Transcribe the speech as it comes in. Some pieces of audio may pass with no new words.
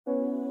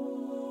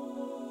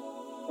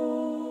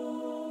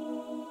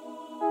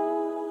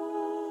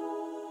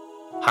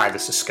Hi,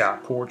 this is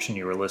Scott Porch, and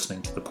you are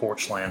listening to the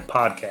Porchland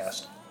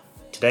Podcast.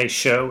 Today's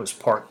show is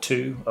part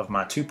 2 of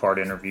my 2-part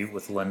interview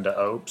with Lynda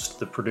Obst,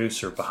 the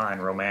producer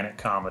behind romantic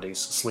comedies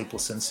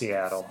Sleepless in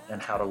Seattle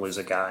and How to Lose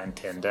a Guy in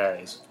 10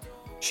 Days.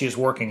 She is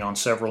working on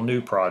several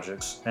new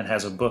projects and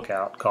has a book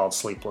out called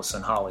Sleepless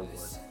in Hollywood.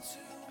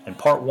 In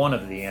part 1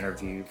 of the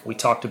interview, we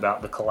talked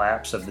about the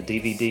collapse of the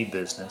DVD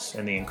business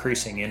and the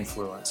increasing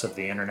influence of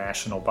the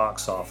international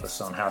box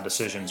office on how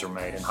decisions are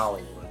made in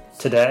Hollywood.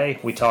 Today,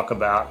 we talk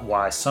about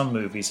why some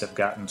movies have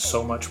gotten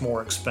so much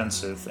more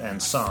expensive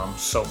and some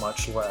so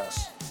much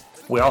less.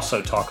 We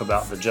also talk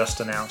about the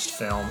just-announced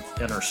film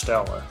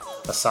Interstellar,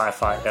 a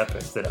sci-fi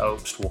epic that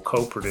Obst will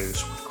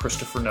co-produce with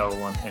Christopher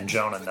Nolan and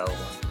Jonah Nolan,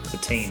 the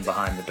team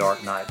behind the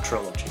Dark Knight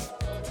trilogy.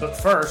 But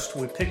first,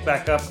 we pick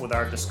back up with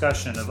our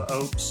discussion of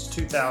Obst's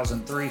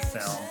 2003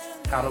 film,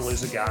 How to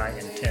Lose a Guy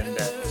in 10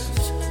 Days.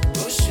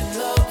 Pushing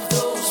up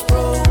those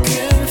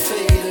broken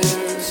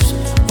faders,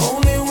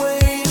 only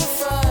way to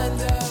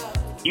find out.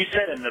 You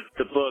said in the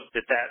book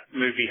that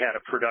movie had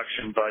a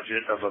production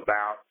budget of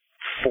about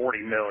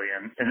 $40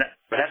 million, and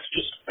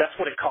that's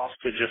what it cost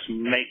to just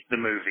make the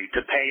movie,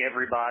 to pay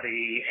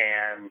everybody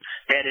and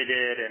edit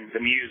it and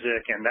the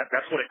music, and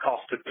that's what it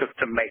cost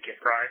to make it,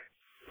 right?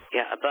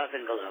 Yeah, above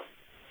and below.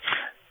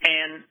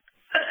 And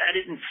I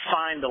didn't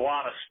find a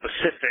lot of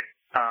specific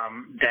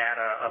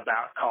data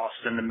about cost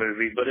in the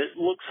movie, but it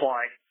looks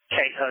like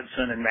Kate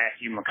Hudson and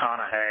Matthew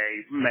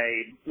McConaughey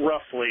made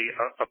roughly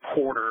a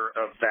quarter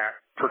of that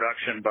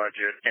production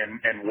budget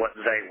and what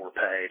they were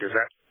paid. Does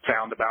that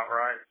sound about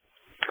right?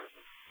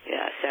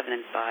 Yeah, 7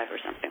 and 5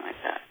 or something like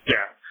that.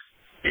 Yeah.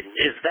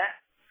 Is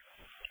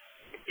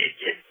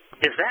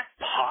that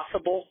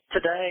possible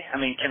today? I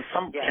mean, can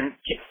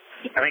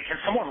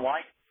someone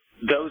like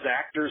those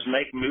actors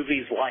make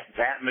movies like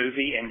that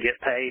movie and get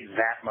paid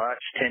that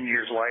much 10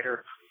 years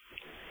later?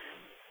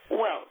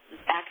 Well,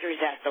 actors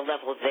at the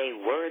level they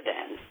were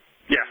then.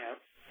 Yeah. You know?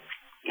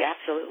 Yeah,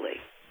 absolutely.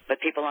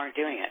 But people aren't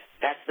doing it.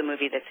 That's the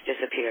movie that's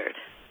disappeared.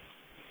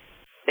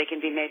 They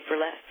can be made for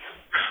less.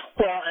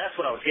 Well, that's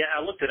what I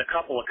looked at a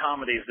couple of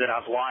comedies that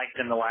I've liked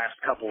in the last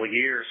couple of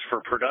years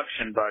for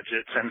production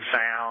budgets and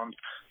found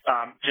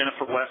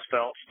Jennifer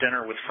Westfeldt's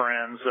Dinner with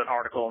Friends, an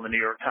article in the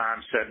New York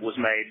Times said was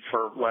made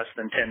for less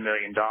than $10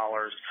 million.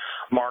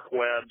 Mark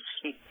Webb's.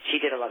 She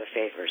did a lot of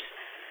favors.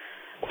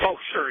 Oh,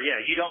 sure,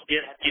 yeah. You don't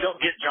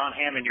get John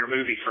Hamm in your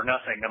movie for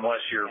nothing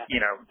unless you've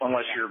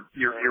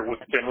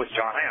been with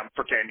John Hamm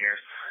for 10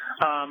 years.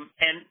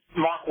 And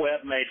Mark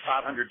Webb made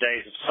 500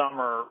 Days of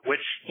Summer,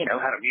 which had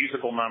a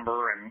musical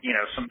number and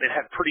it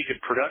had pretty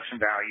good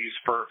production values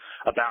for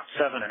about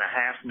 $7.5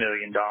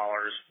 million.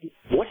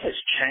 What has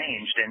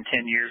changed in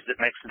 10 years that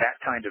makes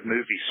that kind of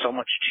movie so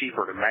much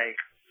cheaper to make?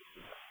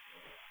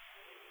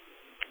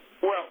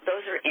 Well,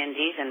 those are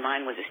indies, and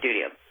mine was a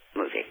studio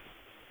movie.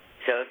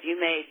 So if you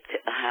made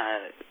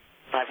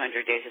 500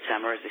 Days of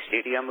Summer as a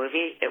studio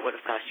movie, it would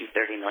have cost you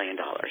 $30 million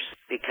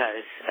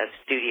because a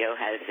studio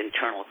has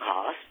internal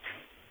costs.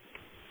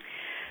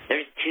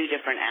 There's two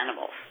different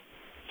animals.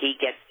 He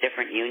gets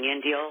different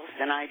union deals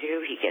than I do.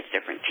 He gets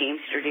different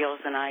Teamster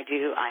deals than I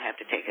do. I have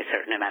to take a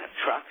certain amount of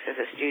trucks as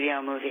a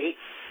studio movie.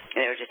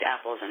 They're just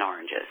apples and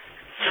oranges.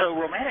 So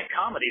romantic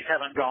comedies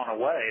haven't gone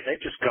away.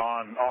 They've just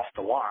gone off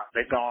the lot.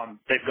 They've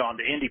gone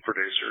to indie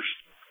producers.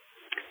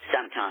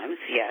 Sometimes,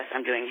 yes.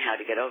 I'm doing How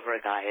to Get Over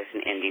a Guy as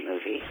an indie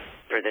movie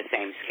for the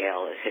same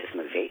scale as his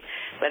movie.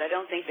 But I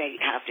don't think they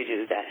have to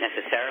do that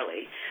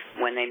necessarily.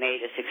 When they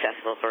made a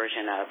successful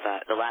version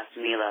of the last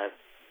Mila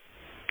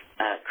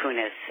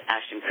Kunis,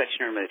 Ashton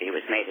Kutcher movie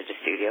was made at a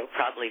studio,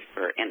 probably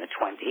in the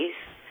 20s.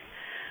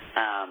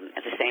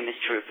 The same is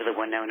true for the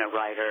Winona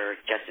Ryder,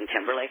 Justin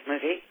Timberlake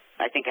movie.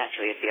 I think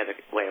actually it's the other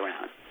way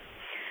around.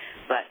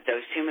 But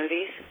those two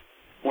movies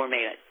were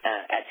made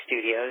at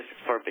studios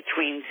for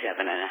between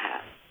 $7.5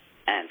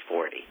 and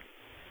 $40.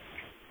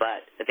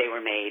 But they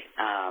were made,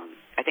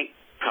 I think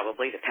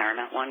probably the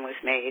Paramount one was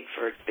made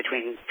for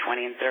between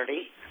 $20 and $30,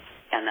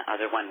 and the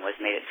other one was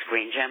made at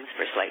Screen Gems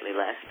for slightly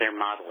less. Their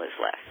model is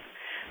less.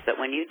 But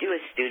when you do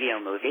a studio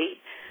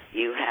movie,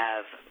 you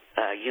have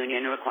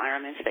union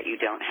requirements that you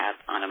don't have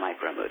on a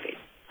micro movie,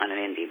 on an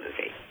indie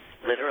movie.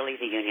 Literally,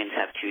 the unions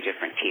have two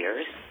different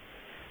tiers,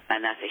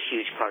 and that's a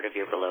huge part of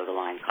your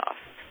below-the-line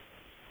costs.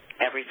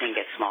 Everything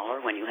gets smaller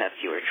when you have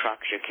fewer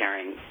trucks. You're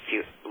carrying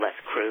less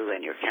crew,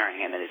 and you're carrying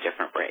them at a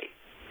different rate.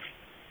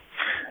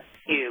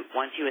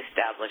 Once you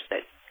establish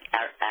that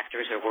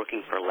actors are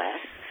working for less,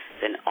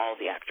 then all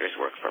the actors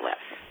work for less,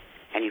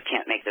 and you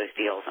can't make those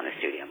deals on a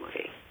studio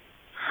movie.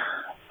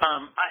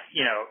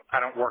 I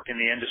don't work in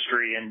the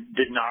industry and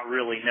did not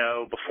really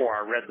know before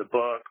I read the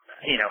book,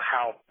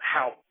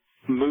 how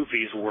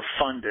movies were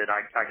funded.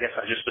 I guess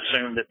I just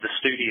assumed that the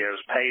studios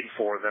paid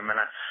for them, and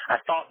I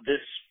thought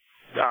this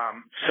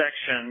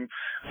section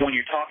when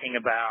you're talking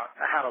about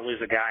How to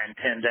Lose a Guy in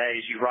 10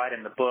 Days. You write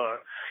in the book,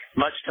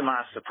 much to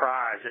my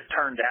surprise, it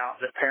turned out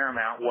that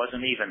Paramount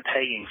wasn't even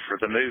paying for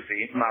the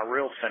movie. My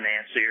real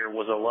financier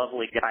was a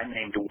lovely guy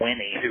named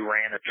Winnie who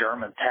ran a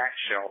German tax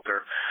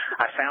shelter.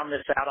 I found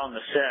this out on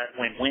the set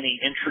when Winnie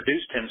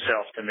introduced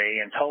himself to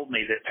me and told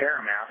me that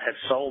Paramount had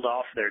sold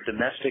off their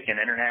domestic and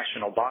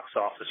international box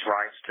office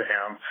rights to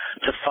him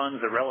to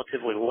fund the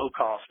relatively low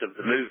cost of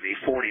the movie,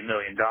 $40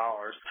 million.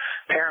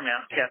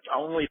 Paramount kept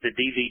only the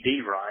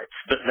DVD rights,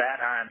 but that,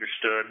 I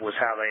understood, was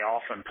how they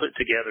often put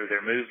together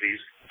their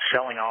movies,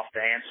 selling off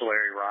the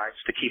ancillary rights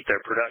to keep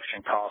their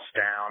production costs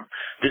down.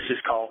 This is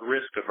called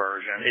risk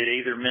aversion. It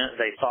either meant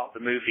they thought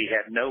the movie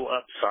had no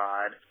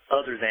upside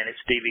other than its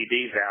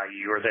DVD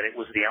value, or that it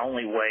was the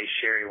only way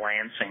Sherry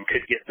Lansing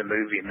could get the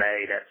movie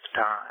made at the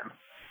time.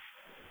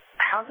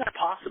 How's that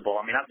possible?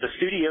 I mean, the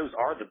studios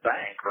are the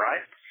bank,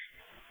 right?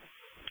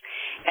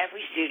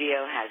 Every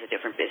studio has a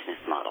different business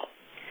model.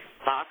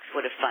 Fox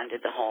would have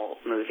funded the whole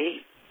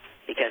movie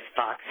because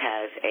Fox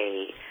has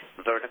a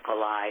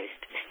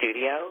verticalized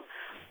studio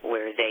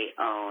where they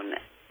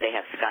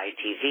have Sky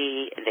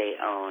TV, they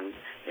own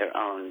their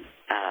own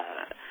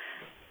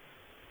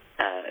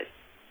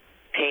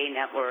pay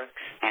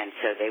networks, and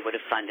so they would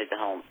have funded the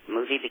whole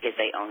movie because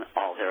they own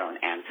all their own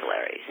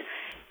ancillaries.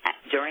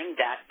 During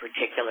that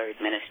particular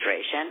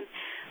administration,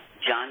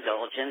 John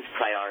Dolgen's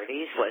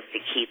priorities was to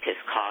keep his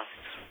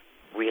costs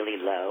really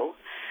low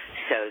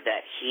so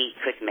that he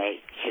could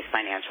make his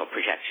financial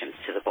projections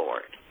to the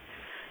board.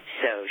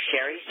 So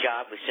Sherry's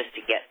job was just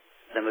to get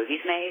the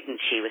movies made, and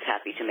she was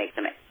happy to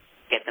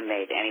get them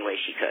made any way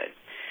she could.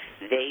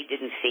 They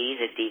didn't see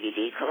the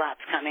DVD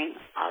collapse coming,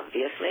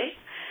 obviously,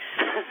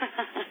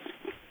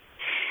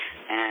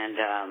 and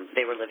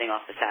they were living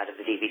off the fat of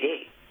the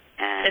DVD.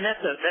 And that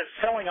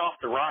selling off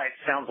the rights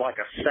sounds like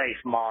a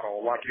safe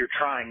model, like you're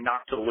trying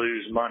not to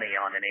lose money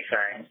on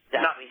anything.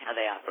 That's exactly how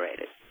they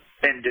operated.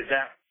 And did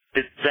that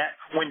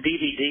when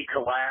DVD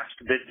collapsed,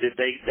 did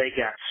they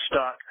got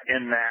stuck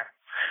in that?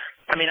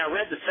 I mean, I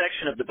read the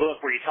section of the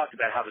book where you talked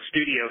about how the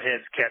studio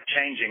heads kept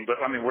changing,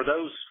 but I mean, were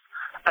those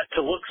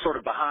to look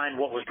sort of behind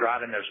what was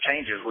driving those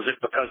changes? Was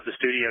it because the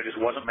studio just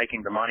wasn't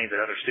making the money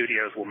that other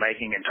studios were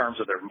making in terms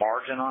of their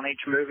margin on each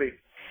movie?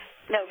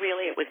 No,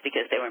 really, it was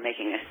because they were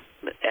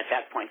at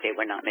that point, they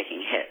were not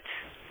making hits.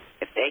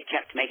 If they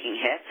kept making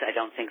hits, I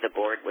don't think the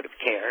board would have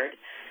cared.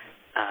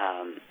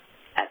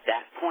 At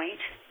that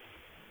point,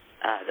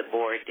 the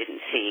board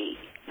didn't see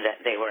that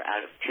they were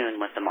out of tune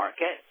with the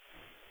market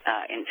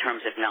in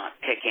terms of not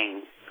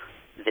picking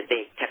the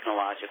big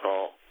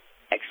technological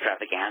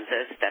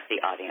extravaganzas that the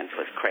audience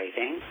was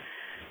craving.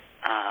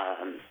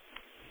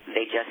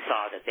 They just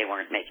saw that they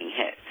weren't making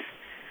hits.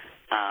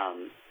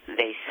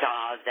 They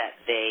saw that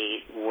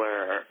they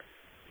were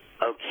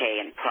okay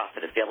in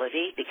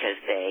profitability because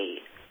they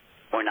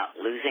were not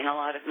losing a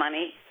lot of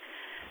money,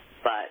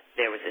 but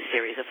there was a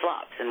series of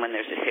flops. And when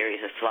there's a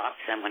series of flops,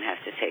 someone has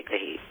to take the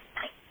heat.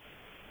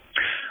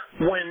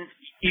 When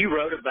you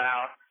wrote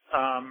about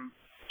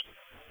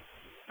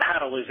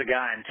How to Lose a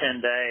Guy in 10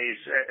 Days,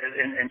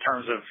 in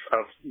terms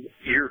of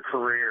your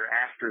career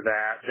after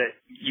that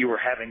you were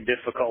having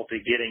difficulty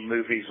getting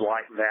movies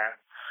like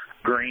that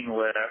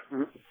greenlit,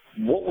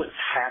 what was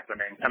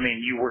happening? I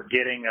mean, you were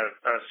getting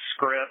a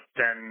script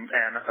and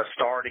a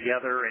star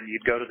together, and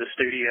you'd go to the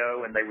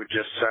studio, and they would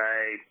just say,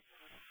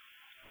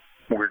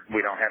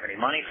 we don't have any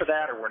money for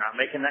that, or we're not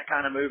making that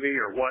kind of movie,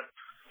 or what?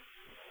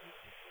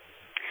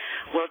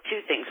 Well,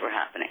 two things were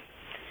happening.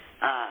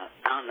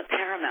 On the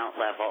Paramount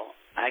level,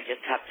 I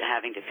just kept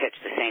having to pitch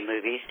the same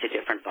movies to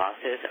different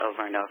bosses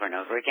over and over and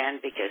over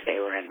again because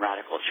they were in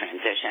radical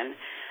transition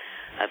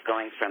of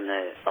going from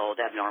the old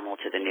abnormal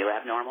to the new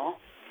abnormal.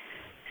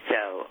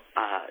 So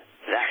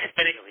that.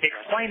 And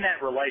explain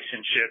that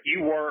relationship.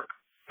 You work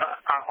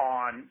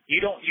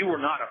you were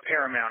not a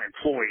Paramount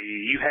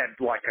employee. You had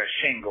like a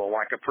shingle,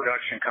 like a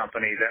production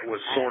company that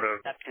was sort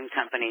of production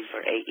company for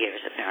 8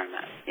 years at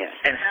Paramount. Yes.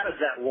 And how does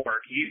that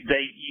work?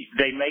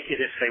 They make it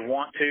if they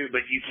want to,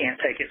 but you can't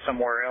take it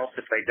somewhere else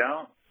if they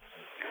don't.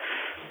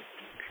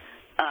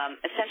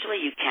 Essentially,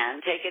 you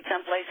can take it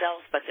someplace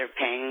else, but they're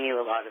paying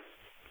you a lot of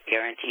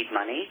guaranteed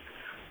money,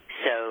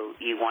 so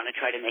you want to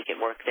try to make it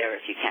work there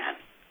if you can.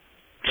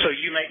 So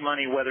you make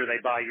money whether they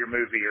buy your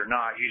movie or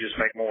not. You just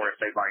make more if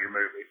they buy your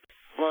movie.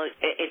 Well,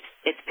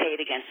 it's paid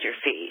against your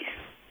fees.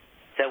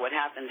 So what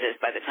happens is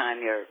by the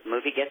time your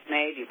movie gets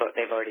made,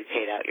 they've already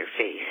paid out your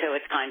fee. So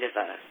it's kind of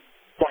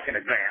like an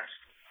advance.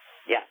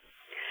 Yeah.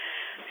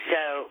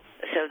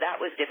 So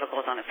that was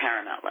difficult on a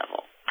Paramount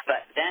level.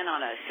 But then on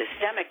a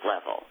systemic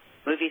level,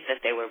 movies that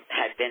they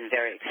had been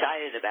very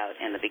excited about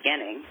in the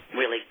beginning,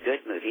 really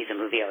good movies, a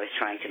movie I was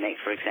trying to make,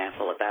 for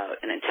example, about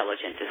an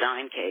intelligent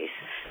design case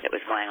that was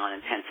going on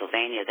in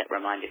Pennsylvania that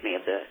reminded me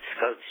of the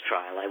Scopes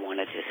trial. I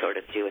wanted to sort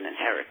of do an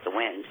Inherit the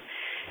Wind.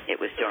 It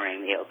was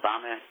during the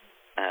Obama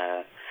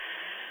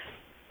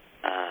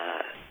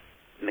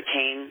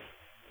McCain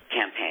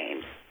campaign,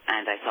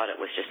 and I thought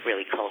it was just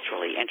really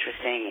culturally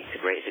interesting. It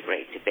could raise a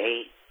great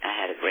debate. I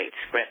had a great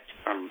script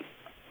from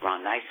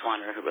Ron Nice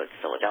Swanner, who wrote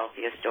the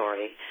Philadelphia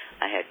story.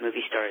 I had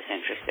movie stars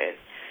interested.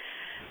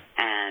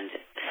 And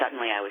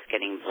suddenly I was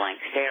getting blank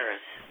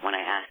stares when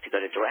I asked to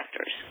go to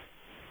directors.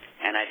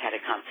 And I'd had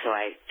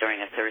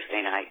during a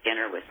Thursday night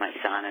dinner with my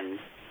son and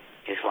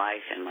his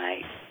wife and my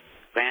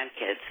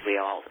grandkids, we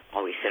all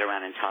always sit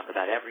around and talk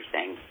about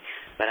everything.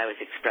 But I was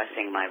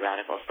expressing my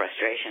radical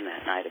frustration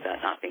that night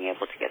about not being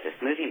able to get this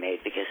movie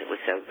made because it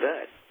was so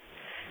good.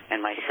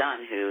 And my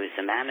son, who is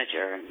a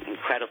manager and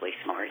incredibly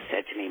smart,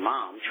 said to me,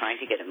 "Mom, trying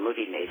to get a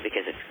movie made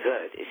because it's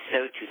good is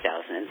so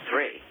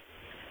 2003.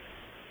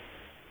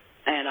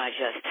 And I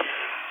just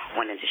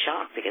went into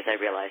shock because I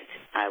realized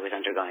I was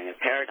undergoing a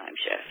paradigm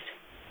shift.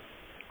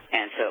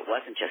 And so it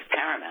wasn't just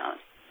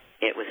Paramount.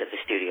 It was that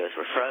the studios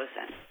were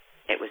frozen.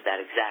 It was that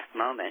exact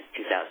moment,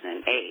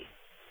 2008,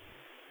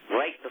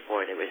 right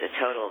before there was a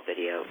total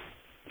video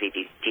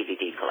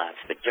DVD collapse,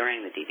 but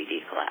during the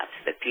DVD collapse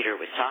that Peter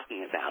was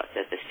talking about,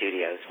 that the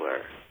studios were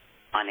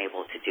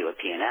unable to do a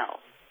P&L.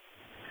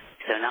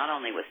 So not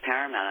only was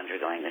Paramount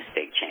undergoing this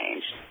big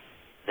change,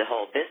 the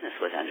whole business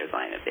was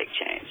undergoing a big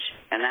change.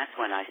 And that's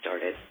when I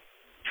started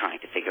trying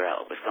to figure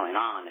out what was going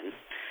on and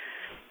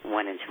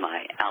went into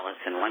my Alice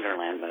in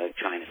Wonderland mode,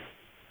 trying to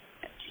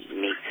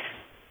meet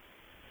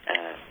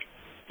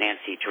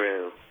Nancy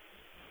Drew,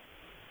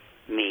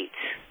 meet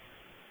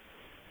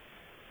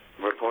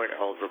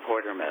old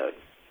reporter mode.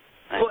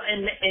 Well,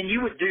 and you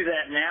would do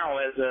that now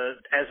as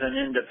an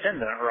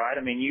independent, right?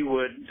 I mean, you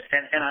would,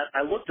 and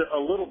I looked a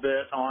little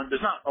bit on.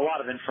 There's not a lot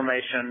of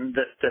information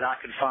that I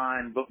could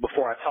find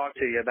before I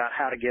talked to you about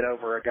how to get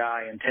over a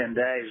guy in 10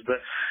 days. But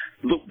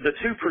the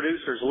two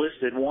producers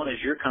listed, one is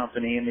your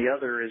company and the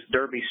other is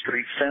Derby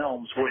Street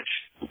Films,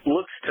 which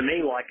looks to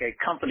me like a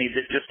company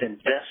that just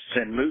invests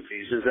in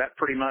movies. Is that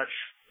pretty much?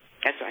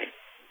 That's right.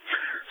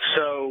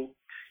 So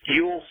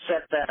you'll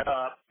set that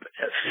up,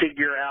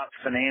 figure out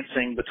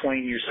financing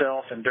between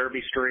yourself and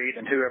Derby Street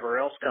and whoever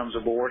else comes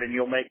aboard, and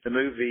you'll make the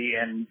movie,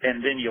 and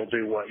then you'll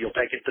do what? You'll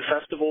take it to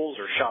festivals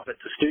or shop it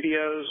to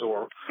studios,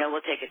 or? No,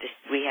 we'll take it to,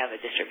 we have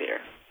a distributor.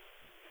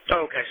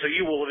 Okay, so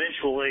you will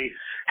eventually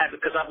have,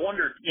 because I've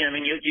wondered, I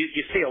mean,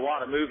 you see a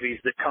lot of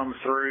movies that come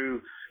through,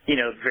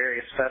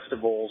 various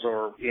festivals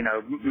or,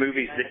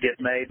 movies that get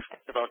made.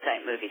 Festival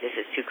type movie. This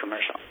is too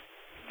commercial.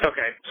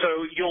 Okay, so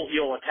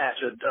you'll attach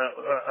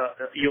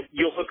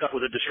you'll hook up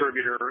with a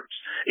distributor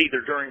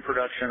either during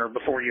production or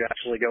before you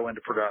actually go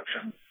into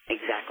production.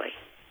 Exactly.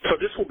 So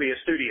this will be a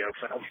studio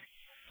film.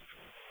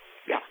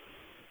 Yeah.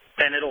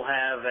 And it'll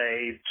have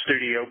a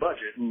studio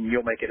budget, and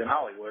you'll make it in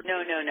Hollywood.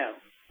 No.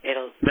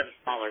 It'll be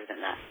smaller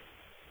than that.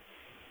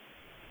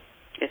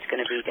 It's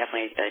going to be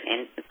definitely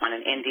on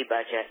an indie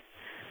budget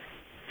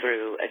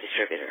through a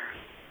distributor.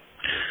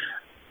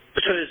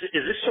 So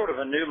is this sort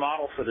of a new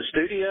model for the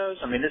studios?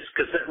 I mean,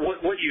 because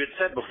what you had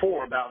said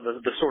before about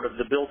the sort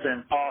of the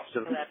built-in cost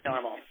of... Well, that's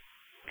normal.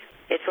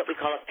 It's what we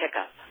call a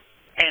pickup.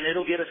 And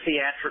it'll get a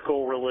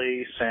theatrical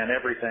release and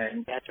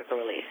everything.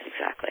 Theatrical release,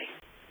 exactly.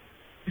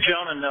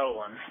 Jonah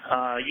Nolan,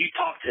 you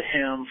talked to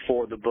him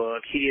for the book.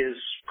 He is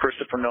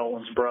Christopher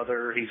Nolan's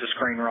brother. He's a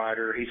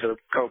screenwriter. He's a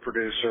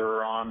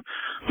co-producer on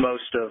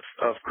most of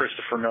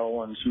Christopher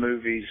Nolan's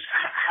movies.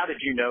 How did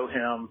you know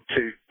him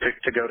to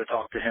go to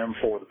talk to him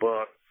for the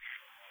book?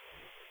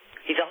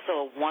 He's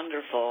also a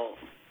wonderful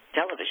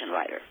television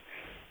writer.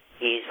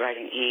 He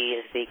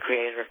is the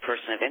creator of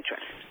Person of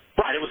Interest.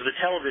 Right, it was the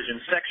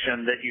television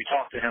section that you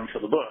talked to him for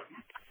the book.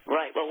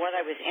 Right. Well, what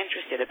I was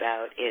interested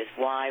about is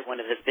why one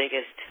of the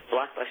biggest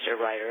blockbuster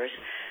writers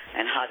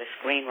and hottest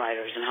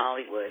screenwriters in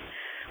Hollywood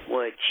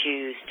would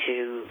choose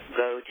to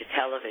go to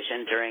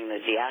television during the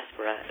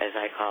diaspora, as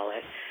I call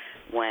it,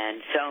 when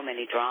so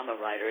many drama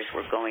writers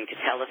were going to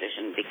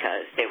television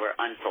because they were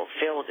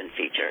unfulfilled in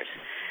features,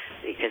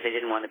 because they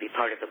didn't want to be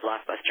part of the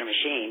blockbuster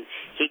machine.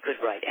 He could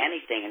write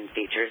anything in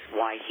features,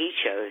 why he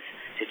chose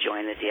to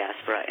join the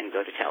diaspora and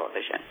go to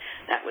television.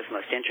 That was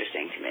most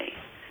interesting to me.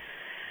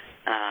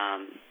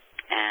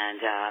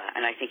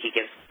 And I think he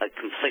gives a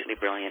completely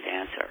brilliant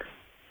answer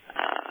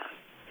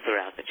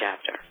throughout the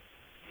chapter.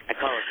 I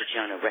call it the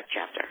Jonah Rick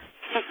chapter.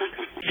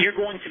 You're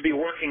going to be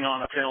working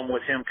on a film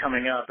with him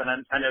coming up, and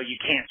I know you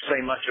can't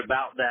say much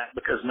about that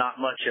because not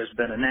much has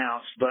been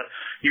announced, but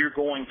you're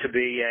going to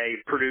be a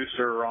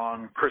producer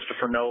on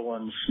Christopher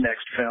Nolan's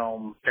next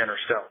film,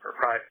 Interstellar,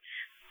 right?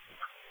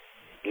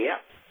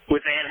 Yep.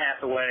 With Anne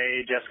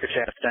Hathaway, Jessica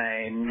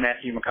Chastain,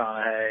 Matthew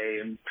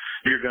McConaughey, and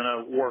you're going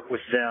to work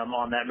with them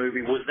on that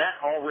movie. Was that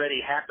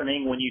already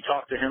happening when you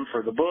talked to him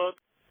for the book?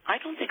 I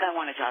don't think I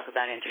want to talk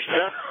about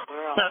Interstellar.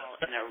 We're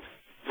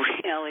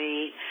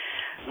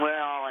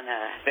all in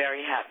a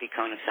very happy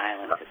cone of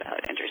silence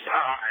about Interstellar.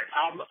 All right,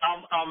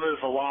 I'll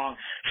move along.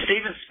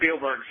 Steven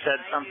Spielberg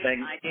said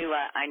something. I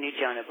knew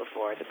Jonah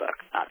before the book,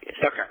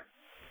 obviously. Okay.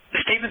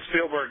 Steven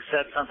Spielberg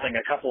said something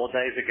a couple of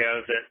days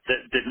ago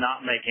that did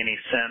not make any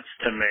sense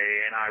to me,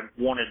 and I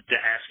wanted to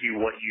ask you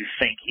what you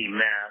think he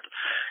meant.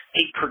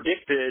 He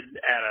predicted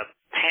at a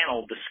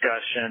panel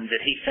discussion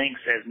that he thinks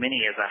as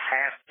many as a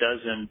half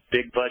dozen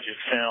big-budget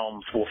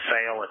films will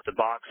fail at the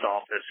box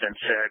office and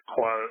said,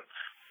 quote,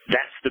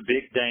 that's the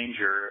big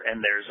danger,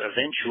 and there's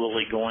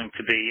eventually going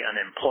to be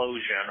an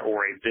implosion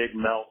or a big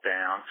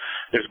meltdown.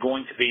 There's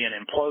going to be an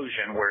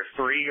implosion where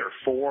 3 or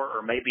 4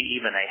 or maybe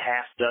even a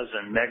half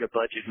dozen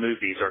mega-budget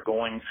movies are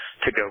going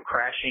to go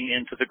crashing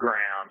into the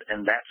ground,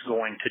 and that's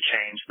going to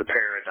change the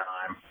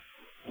paradigm.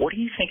 What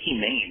do you think he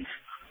means?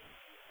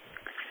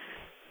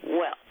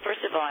 Well,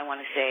 first of all, I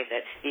want to say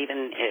that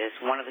Stephen is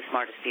one of the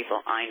smartest people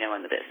I know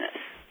in the business,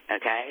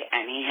 okay?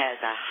 And he has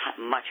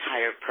a much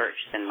higher perch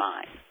than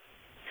mine.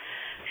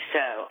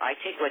 So I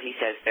take what he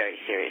says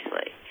very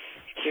seriously.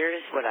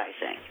 Here's what I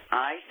think.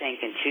 I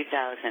think in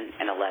 2011,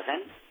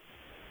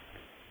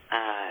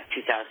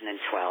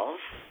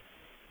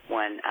 2012,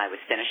 when I was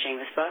finishing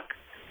this book,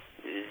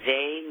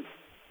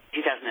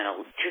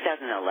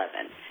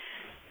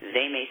 2011,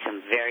 they made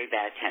some very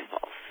bad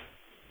tentpoles,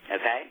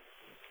 okay?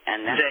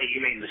 And that, you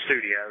mean the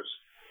studios?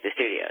 The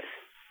studios.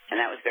 And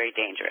that was very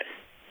dangerous.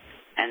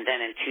 And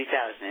then in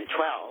 2012,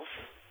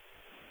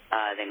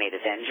 they made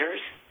Avengers,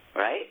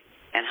 right?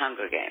 And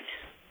Hunger Games.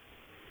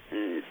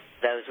 And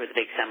those were the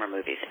big summer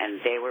movies, and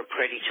they were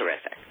pretty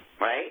terrific,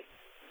 right?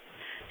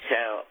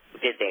 So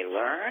did they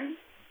learn?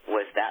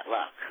 Was that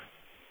luck,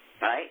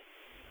 right?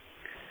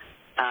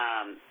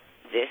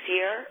 This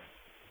year,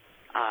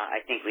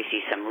 I think we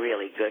see some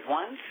really good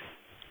ones,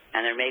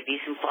 and there may be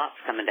some flops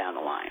coming down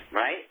the line,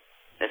 right?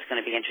 That's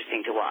going to be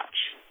interesting to watch.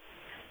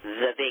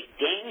 The big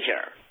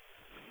danger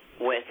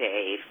with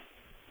a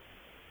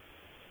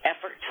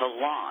effort to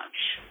launch,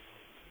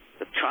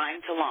 with trying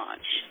to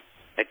launch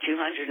a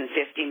 $250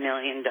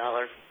 million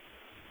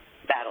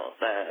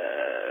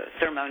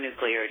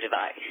thermonuclear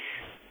device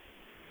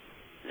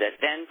that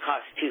then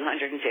costs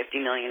 $250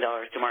 million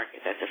to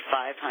market. That's a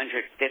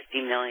 $550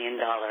 million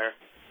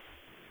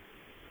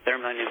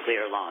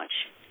thermonuclear launch.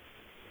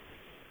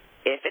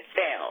 If it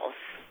fails,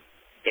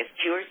 if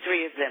 2 or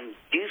 3 of them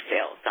do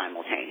fail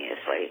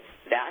simultaneously,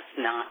 that's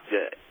not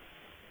good.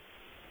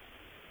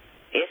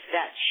 If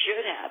that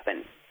should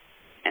happen,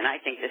 and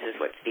I think this is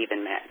what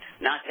Stephen meant,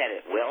 not that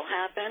it will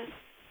happen,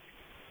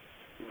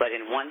 but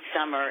in one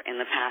summer in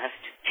the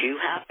past 2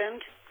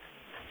 happened,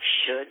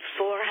 should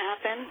 4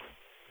 happen,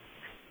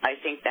 I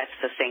think that's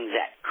the thing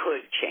that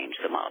could change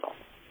the model.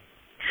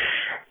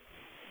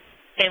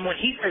 And when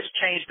he says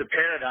change the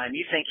paradigm,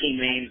 you think he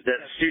means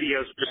that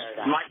studios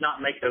just might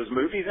not make those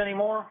movies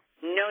anymore?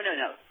 No.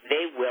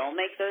 They will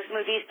make those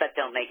movies, but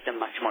they'll make them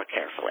much more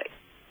carefully.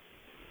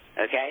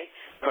 Okay?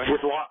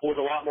 With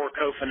a lot more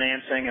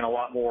co-financing and a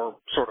lot more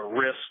sort of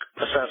risk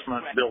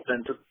assessment built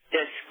into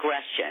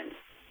discretion.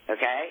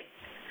 Okay?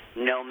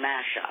 No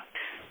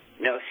mashups.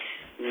 No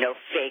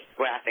fake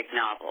graphic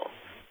novels.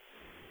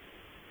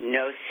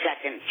 No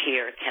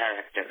second-tier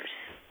characters.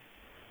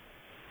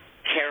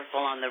 Careful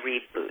on the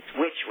reboots.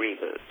 Which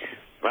reboots?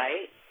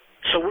 Right?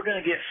 So we're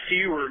going to get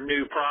fewer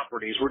new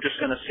properties. We're just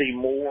going to see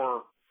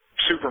more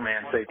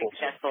Superman sequels.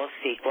 Successful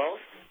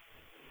sequels.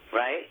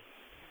 Right?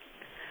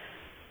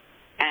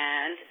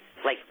 And,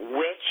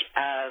 which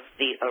of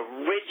the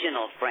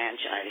original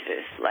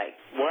franchises,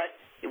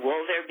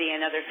 will there be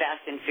another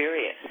Fast and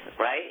Furious,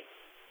 right?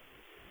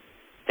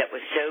 That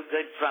was so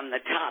good from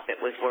the top it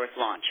was worth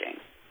launching.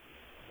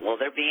 Will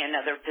there be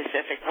another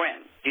Pacific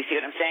Rim? Do you see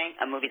what I'm saying?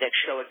 A movie that's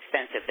so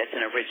expensive that's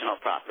an original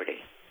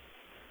property.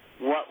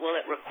 What will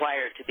it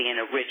require to be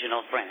an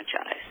original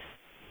franchise?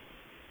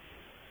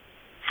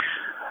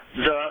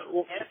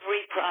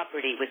 Every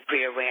property with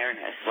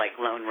pre-awareness, like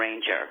Lone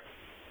Ranger,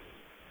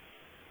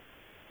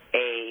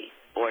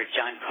 or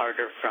John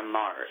Carter from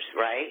Mars,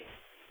 right,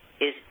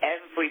 is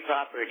every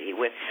property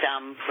with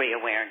some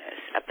pre-awareness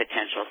a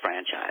potential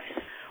franchise.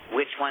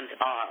 Which ones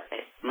are?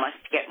 It must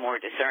get more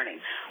discerning.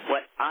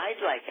 What I'd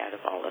like out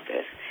of all of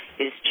this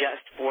is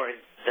just for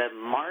the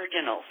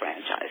marginal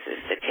franchises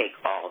to take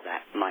all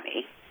that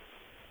money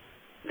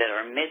that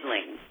are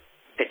middling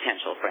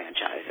potential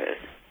franchises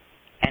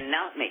and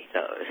not make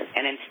those,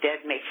 and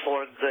instead make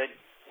 4 good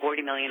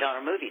 $40 million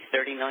movies,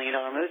 $30 million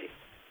movies.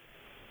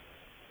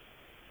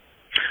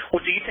 Well,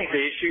 do you think the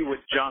issue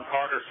with John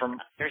Carter from...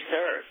 They're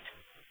served.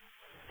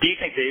 Do you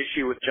think the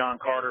issue with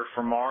John Carter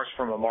from Mars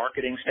from a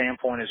marketing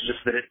standpoint is just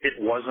that it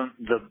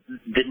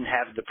didn't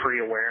have the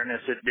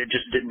pre-awareness, it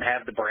just didn't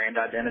have the brand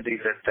identity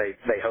that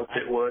they hoped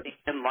it would? I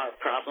think the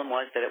problem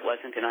was that it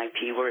wasn't an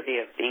IP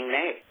worthy of being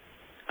made.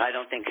 I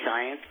don't think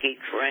science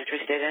geeks were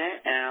interested in it,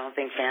 and I don't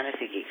think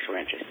fantasy geeks were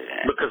interested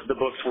in it. Because the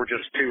books were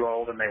just too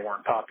old and they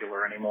weren't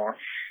popular anymore.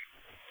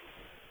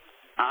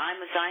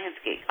 I'm a science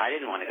geek. I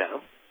didn't want to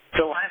go.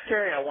 The last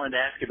area I wanted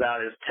to ask you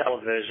about is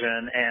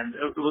television, and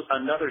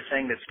another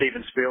thing that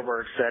Steven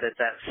Spielberg said at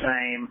that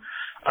same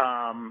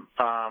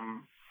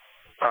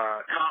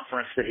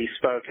conference that he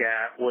spoke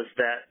at was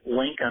that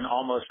Lincoln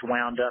almost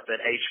wound up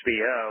at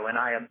HBO, and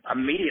I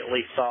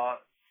immediately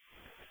thought,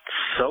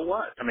 so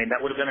what? I mean,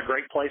 that would have been a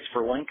great place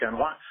for Lincoln.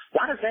 Why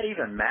does that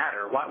even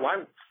matter?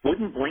 Why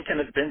wouldn't Lincoln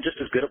have been just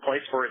as good a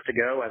place for it to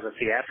go as a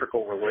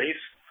theatrical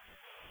release?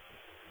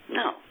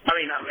 No. I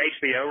mean,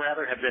 HBO,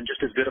 rather, have been just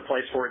as good a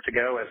place for it to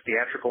go as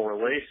theatrical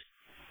release?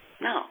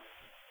 No.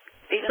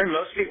 I mean,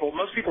 most people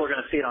are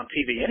going to see it on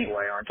TV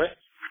anyway, aren't they?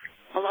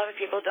 a lot of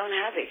people don't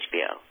have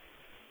HBO.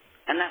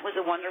 And that was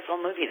a wonderful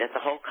movie that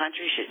the whole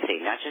country should see,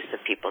 not just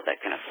the people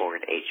that can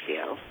afford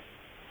HBO.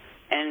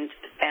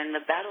 And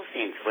the battle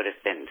scenes would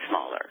have been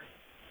smaller.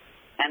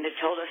 And it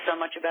told us so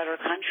much about our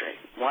country.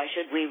 Why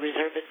should we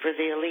reserve it for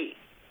the elite?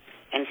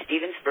 And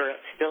Steven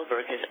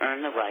Spielberg has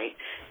earned the right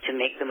to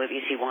make the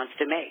movies he wants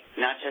to make,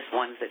 not just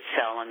ones that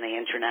sell in the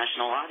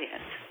international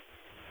audience,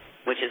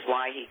 which is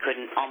why he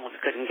almost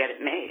couldn't get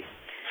it made,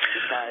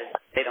 because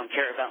they don't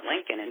care about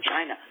Lincoln in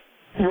China.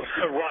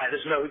 Right.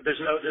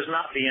 There's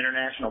not the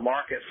international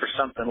market for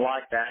something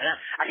like that. And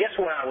I guess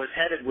where I was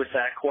headed with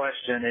that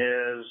question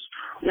is,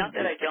 not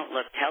that I don't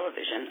love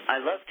television. I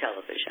love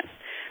television.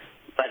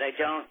 But I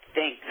don't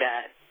think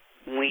that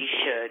we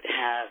should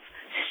have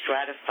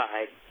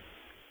stratified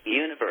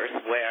universe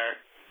where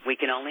we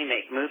can only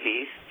make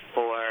movies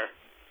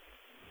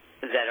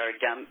that are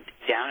dumbed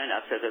down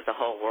enough so that the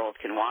whole world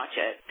can watch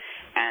it,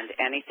 and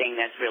anything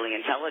that's really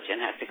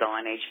intelligent has to go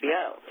on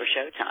HBO or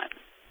Showtime.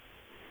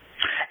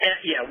 And,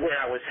 yeah, where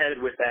I was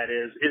headed with that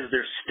is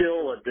there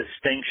still a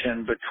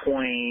distinction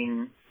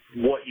between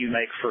what you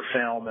make for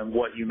film and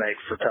what you make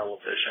for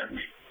television?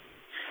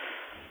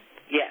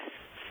 Yes.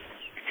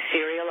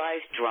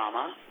 Serialized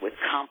drama with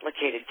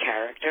complicated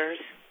characters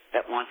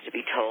that wants to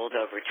be told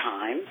over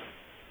time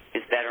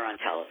is better on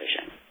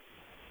television,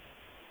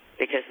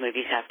 because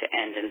movies have to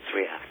end in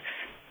 3 acts.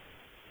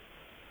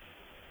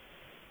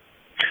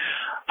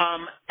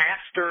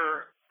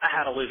 After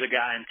How to Lose a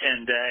Guy in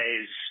 10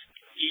 Days,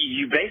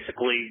 you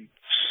basically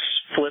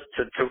flipped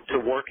to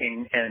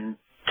working in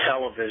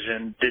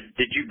television.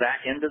 Did you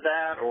back into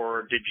that,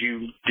 or did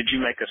you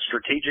make a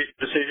strategic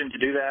decision to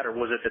do that, or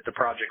was it that the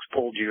projects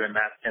pulled you in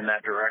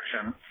that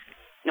direction?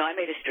 No, I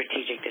made a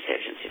strategic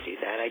decision to do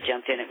that. I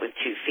jumped in it with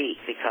 2 feet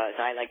because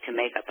I like to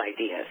make up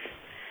ideas,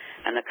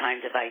 and the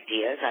kinds of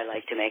ideas I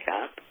like to make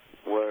up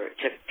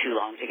took too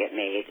long to get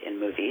made in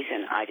movies,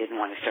 and I didn't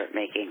want to start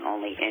making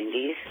only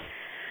indies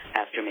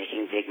after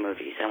making big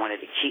movies. I wanted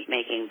to keep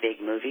making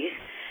big movies,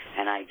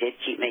 and I did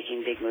keep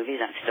making big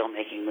movies. I'm still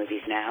making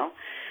movies now,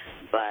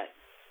 but,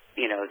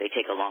 they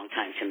take a long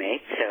time to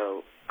make,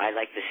 so I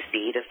like the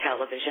speed of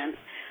television.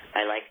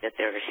 I like that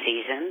there are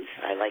seasons.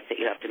 I like that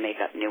you have to make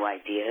up new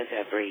ideas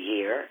every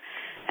year,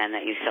 and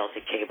that you sell to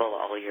cable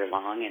all year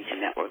long and to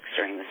networks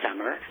during the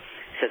summer.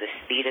 So the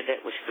speed of it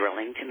was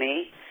thrilling to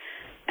me,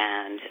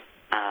 and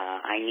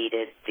I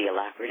needed the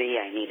alacrity.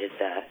 I needed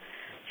the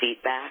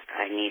feedback.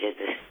 I needed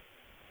the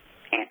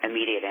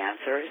immediate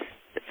answers.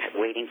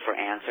 Waiting for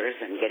answers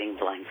and getting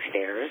blank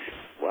stares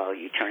while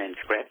you turn in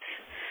scripts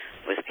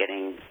was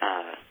getting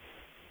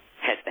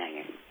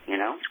headbanging,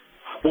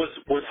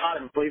 Was Hot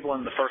in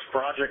Cleveland the first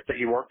project that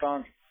you worked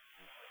on?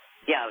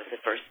 Yeah, it was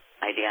the first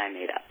idea I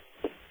made up.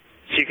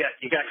 So you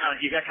got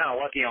kind of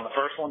lucky on the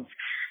first one.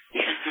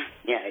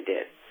 Yeah, I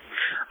did.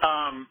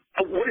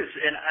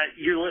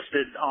 You're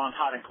listed on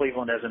Hot in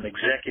Cleveland as an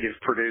executive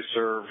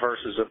producer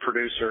versus a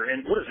producer,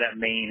 and what does that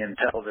mean in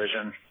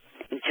television?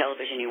 In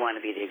television, you want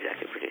to be the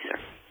executive producer.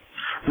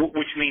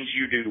 Which means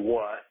you do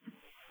what?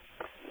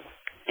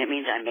 It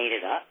means I made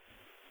it up.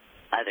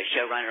 The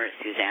showrunner is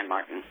Suzanne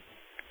Martin.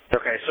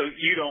 Okay, so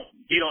you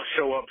don't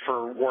show up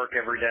for work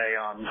every day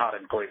on Hot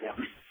in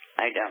Cleveland.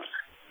 I don't.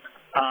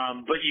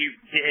 But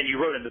you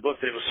wrote in the book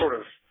that it was sort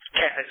of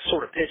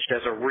pitched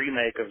as a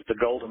remake of The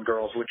Golden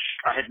Girls, which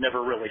I had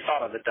never really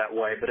thought of it that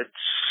way, but it's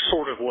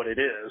sort of what it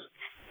is.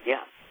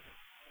 Yeah.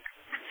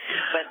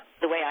 But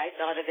the way I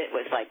thought of it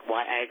was like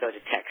why I go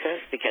to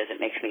Texas, because it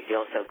makes me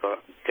feel so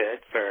good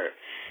for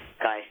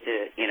guys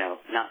to,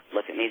 not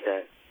look at me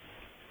that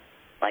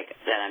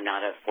I'm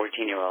not a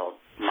 14-year-old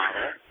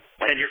model.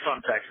 And you're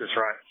from Texas,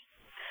 right?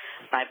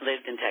 I've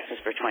lived in Texas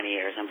for 20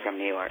 years. I'm from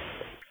New York.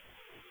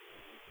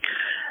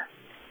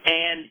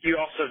 And you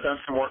also done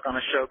some work on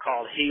a show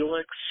called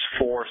Helix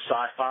for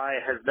Sci-Fi.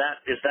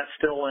 Is that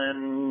still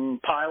in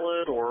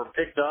pilot or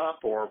picked up,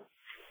 or?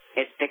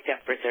 It's picked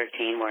up for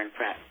 13. We're in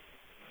prep.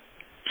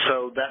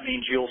 So that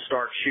means you'll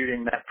start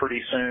shooting that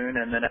pretty soon,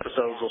 and then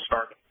episodes will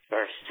start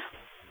first.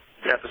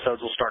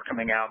 Episodes will start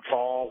coming out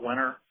fall,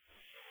 winter.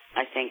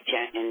 I think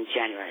in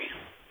January.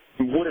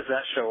 What is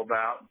that show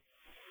about?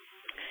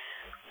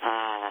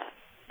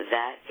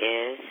 That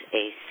is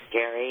a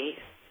scary.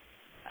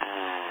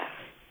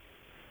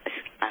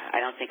 I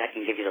don't think I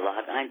can give you the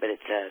log line, but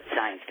it's a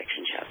science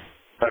fiction show.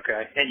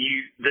 Okay, and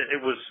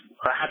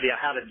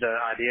how did the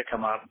idea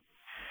come up?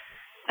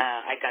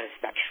 I got a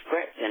spec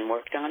script and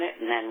worked on it,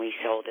 and then we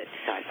sold it to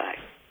Sci-Fi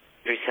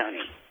through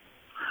Sony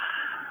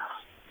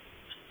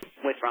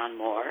with Ron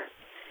Moore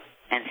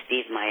and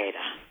Steve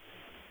Maeda.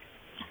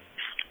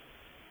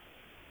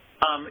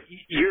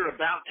 You're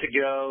about to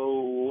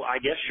go, I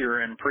guess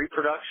you're in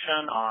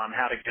pre-production on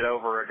How to Get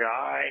Over a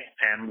Guy,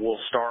 and we'll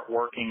start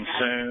working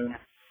soon.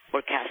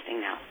 We're casting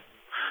now.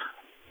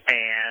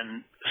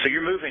 And so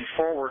you're moving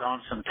forward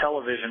on some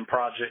television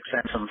projects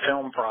and some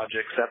film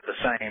projects at the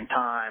same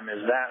time.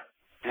 Is that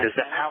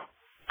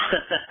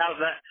how's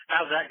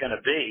that going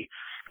to be?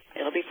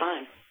 It'll be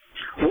fine.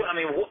 Well, I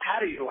mean, how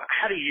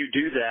do you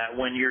do that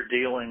when you're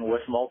dealing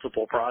with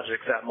multiple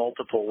projects at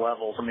multiple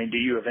levels? I mean, do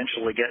you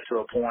eventually get to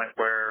a point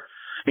where,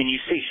 I mean, you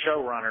see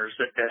showrunners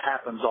that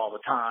happens all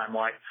the time,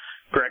 like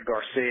Greg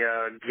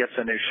Garcia gets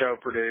a new show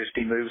produced,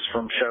 he moves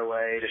from show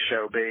A to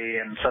show B,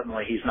 and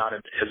suddenly he's not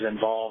as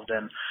involved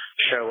in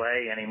show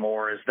A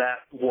anymore. Is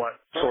that what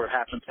sort of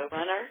happens?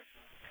 Showrunner?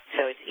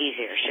 So it's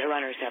easier.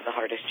 Showrunners have the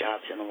hardest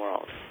jobs in the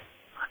world.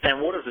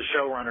 And what does a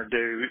showrunner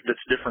do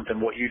that's different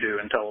than what you do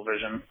in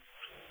television?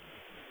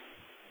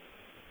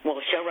 Well,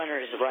 a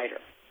showrunner is a writer,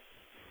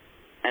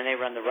 and they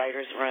run the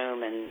writer's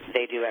room, and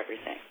they do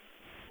everything.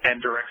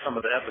 And direct some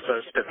of the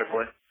episodes,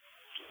 typically?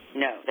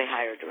 No, they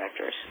hire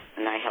directors,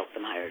 and I help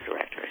them hire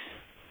directors.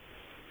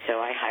 So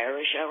I hire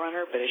a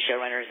showrunner, but a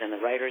showrunner is in the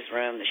writer's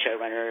room. The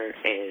showrunner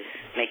is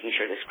making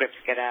sure the scripts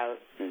get out,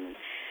 and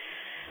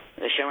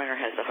the showrunner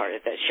has the heart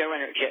of that.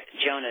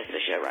 Jonah's the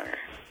showrunner.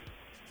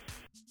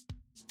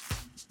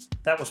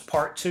 That was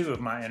part 2 of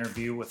my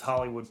interview with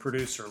Hollywood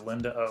producer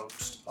Lynda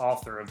Obst,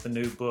 author of the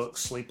new book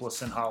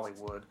Sleepless in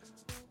Hollywood.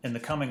 In the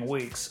coming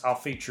weeks, I'll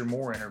feature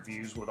more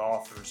interviews with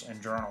authors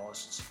and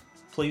journalists.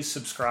 Please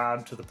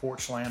subscribe to the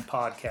Porchland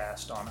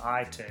Podcast on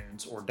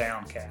iTunes or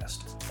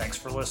Downcast. Thanks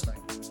for listening.